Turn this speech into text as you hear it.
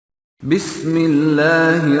بسم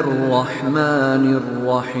الله الرحمن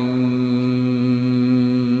الرحيم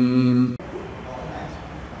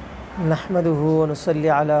نحمده ونصلي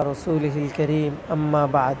على رسوله الكريم أما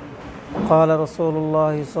بعد قال رسول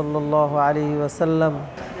الله صلى الله عليه وسلم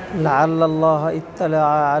لعل الله اطلع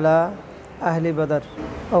على أهل بدر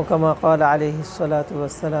أو كما قال عليه الصلاة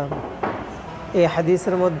والسلام। এই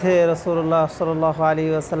হাদিসের মধ্যে রাসূলুল্লাহ সাল্লাল্লাহু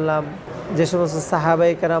আলাইহি ওয়াসাল্লাম যে সমস্ত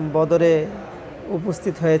সাহাবায়ে কেরাম বদরে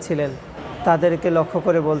উপস্থিত হয়েছিলেন তাদেরকে লক্ষ্য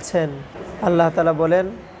করে বলছেন, আল্লাহ তাআলা বলেন,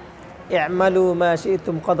 ই'মালু মা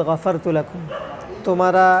শি'তুম কদ গফারতু লাকুম,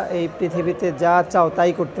 তোমরা এই পৃথিবীতে যা চাও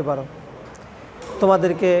তাই করতে পারো,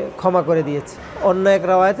 তোমাদেরকে ক্ষমা করে দিয়েছি। অন্য এক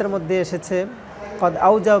রাওয়ায়াতের মধ্যে এসেছে কদ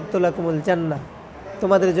আউজাবতু লাকুমুল জান্নাহ,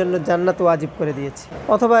 তোমাদের জন্য জান্নাত ওয়াজিব করে দিয়েছি।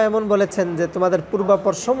 অথবা এমন বলেছেন যে তোমাদের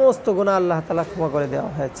পূর্বাপর সমস্ত গুনাহ আল্লাহ তাআলা ক্ষমা করে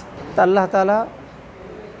দেওয়া হয়েছে। তা আল্লাহ তাআলা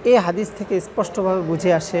এই হাদিস থেকে স্পষ্টভাবে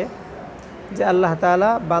বুঝে আসে যে আল্লাহ তাআলা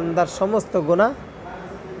বান্দার সমস্ত গুনাহ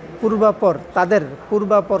তাদের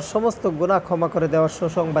পূর্বাপর সমস্ত গুনাহ ক্ষমা করে দেওয়ার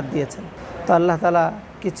সুসংবাদ দিয়েছেন। তো আল্লাহ তাআলা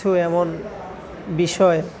কিছু এমন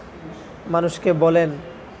বিষয় মানুষকে বলেন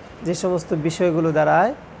যে সমস্ত বিষয়গুলো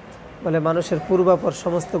দ্বারায় বলে মানুষের পূর্বাপর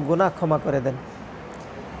সমস্ত গুনাহ ক্ষমা করে দেন।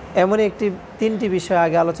 এমনই তিনটি বিষয়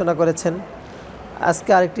আগে আলোচনা করেছেন, আজকে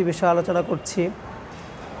আরেকটি বিষয় আলোচনা করছি।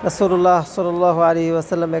 রাসূলুল্লাহ সাল্লাল্লাহু আলাইহি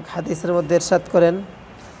ওয়াসাল্লাম এক হাদিসের মধ্যে ইরশাদ করেন,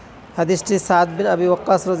 হাদিসটি সাদ বিন আবি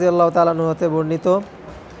ওয়াক্কাস রাদিয়াল্লাহু তাআলা আনহু হতে বর্ণিত।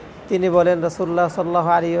 তিনি বলেন, রাসূলুল্লাহ সাল্লাল্লাহু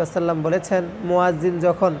আলাইহি ওয়াসাল্লাম বলেছেন, মুয়াজ্জিন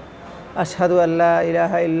যখন আশহাদু আল্লা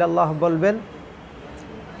ইলাহা ইল্লাল্লাহ বলবেন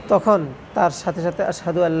তখন তার সাথে সাথে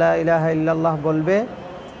আশহাদু আল্লা ইলাহা ইল্লাল্লাহ বলবে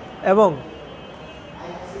এবং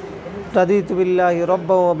রাদিতু বিল্লাহি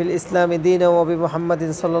রাব্বান ওয়া বিল ইসলামি দীনান ওয়া বি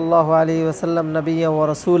মুহাম্মাদিন সাল্লাল্লাহু আলাইহি ওয়াসাল্লাম নাবিয়্যান ওয়া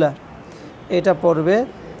রাসূলা, এটা পড়বে।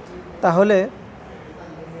 তাহলে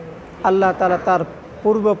আল্লাহ তাআলা তার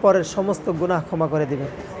পূর্বপরের সমস্ত গুনাহ ক্ষমা করে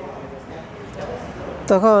দিবেন।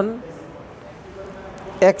 তখন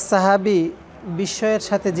এক সাহাবী বিস্ময়ের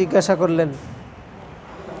সাথে জিজ্ঞাসা করলেন,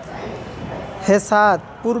 হে সাদ,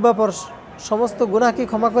 পূর্বাপর সমস্ত গুনাহ কি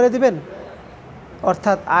ক্ষমা করে দিবেন?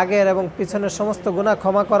 অর্থাৎ আগের এবং পিছনের সমস্ত গুনাহ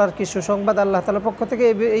ক্ষমা করার কি সুসংবাদ আল্লাহ তাআলার পক্ষ থেকে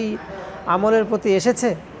এই আমলের প্রতি এসেছে?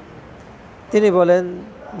 তিনি বলেন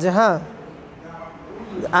যে হ্যাঁ,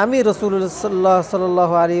 আমি রাসূলুল্লাহ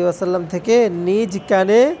সাল্লাল্লাহু আলাইহি ওয়াসাল্লাম থেকে নিজ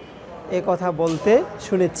কানে এ কথা বলতে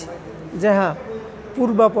শুনেছি যে হ্যাঁ,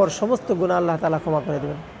 পূর্বাপর সমস্ত গুনাহ আল্লাহ তাআলা ক্ষমা করে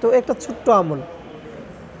দেবেন। তো একটা ছোট্ট আমল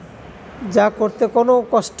যা করতে কোনো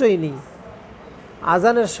কষ্টই নেই,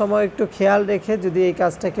 আজানের সময় একটু খেয়াল রেখে যদি এই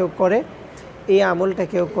কাজটা কেউ করে, এই আমলটা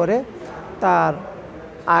কেউ করে, তার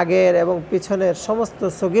আগের এবং পিছনের সমস্ত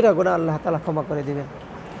সগীরা গুনাহ আল্লাহ তাআলা ক্ষমা করে দিবেন।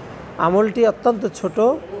 আমলটি অত্যন্ত ছোট,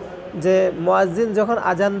 যে মুয়াজ্জিন যখন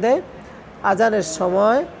আজান দেয়, আজানের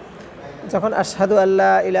সময় যখন আশহাদু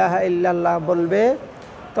আল্লা ইলাহা ইল্লাল্লাহ বলবে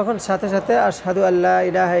তখন সাথে সাথে আশহাদু আল্লা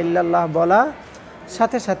ইলাহা ইল্লাল্লাহ বলা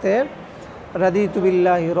সাথে সাথে রাদিতু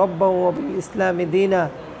বিল্লাহি রাব্বান ওয়া বিল ইসলামি দীনান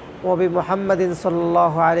ওয়া বি মুহাম্মাদিন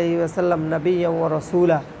সাল্লাল্লাহু আলাইহি ওয়াসাল্লাম নাবিয়্যান ওয়া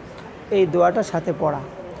রাসূলা, এই দোয়াটা সাথে পড়া।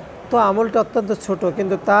 তো আমলটা অত্যন্ত ছোট,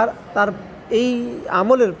 কিন্তু তার এই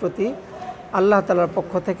আমলের প্রতি আল্লাহ তাআলার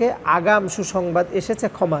পক্ষ থেকে আগাম সুসংবাদ এসেছে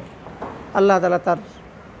ক্ষমার। আল্লাহ তাআলা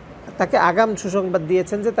তাকে আগাম সুসংবাদ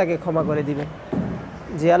দিয়েছেন যে তাকে ক্ষমা করে দিবেন।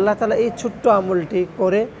 যে আল্লাহ তাআলা এই ছোট্ট আমলটি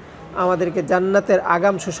করে আমাদেরকে জান্নাতের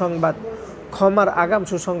আগাম সুসংবাদ, ক্ষমার আগাম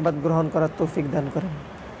সুসংবাদ গ্রহণ করার তৌফিক দান করেন।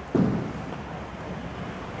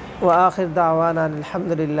 ওয়া আখির দাওয়ানা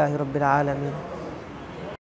আলহামদুলিল্লাহি রাব্বিল আলামিন।